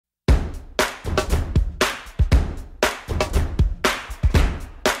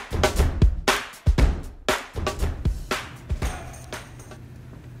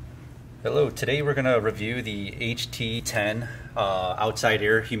Hello, today we're going to review the HT10 outside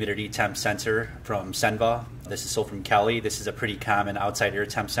air humidity temp sensor from Senva. This is sold from Kelly. This is a pretty common outside air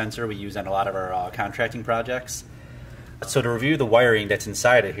temp sensor we use on a lot of our contracting projects. So to review the wiring that's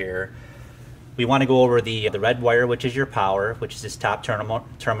inside of here, we want to go over the red wire, which is your power, which is this top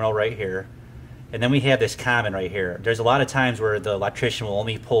terminal right here. And then we have this common right here. There's a lot of times where the electrician will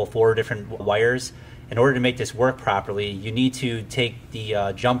only pull 4 different wires. In order to make this work properly, you need to take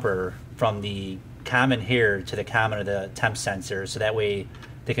the jumper from the common here to the common of the temp sensor, so that way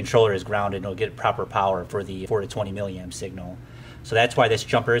the controller is grounded and it'll get proper power for the 4 to 20 milliamp signal. So that's why this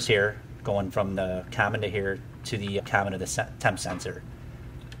jumper is here, going from the common to here to the common of the temp sensor.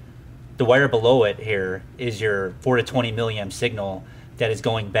 The wire below it here is your 4 to 20 milliamp signal that is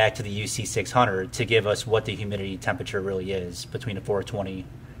going back to the UC600 to give us what the humidity temperature really is between the 4 to 20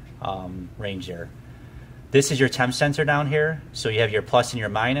 range there. This is your temp sensor down here, so you have your plus and your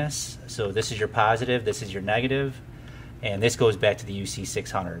minus. So this is your positive, this is your negative, and this goes back to the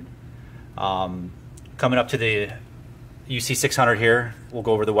UC600. Coming up to the UC600 here, we'll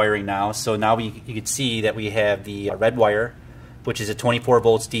go over the wiring now. So now you can see that we have the red wire, which is a 24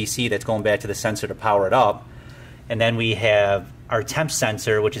 volts DC that's going back to the sensor to power it up. And then we have our temp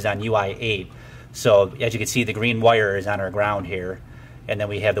sensor, which is on UI8. So as you can see, the green wire is on our ground here, and then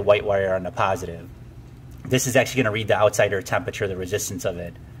we have the white wire on the positive. This is actually going to read the outside air temperature, the resistance of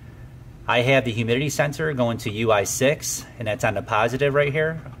it. I have the humidity sensor going to UI6, and that's on the positive right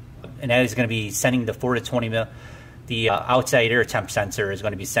here. And that is going to be sending the 4 to 20 mil. The outside air temp sensor is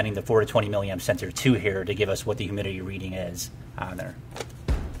going to be sending the 4 to 20 milliamp sensor to here to give us what the humidity reading is on there.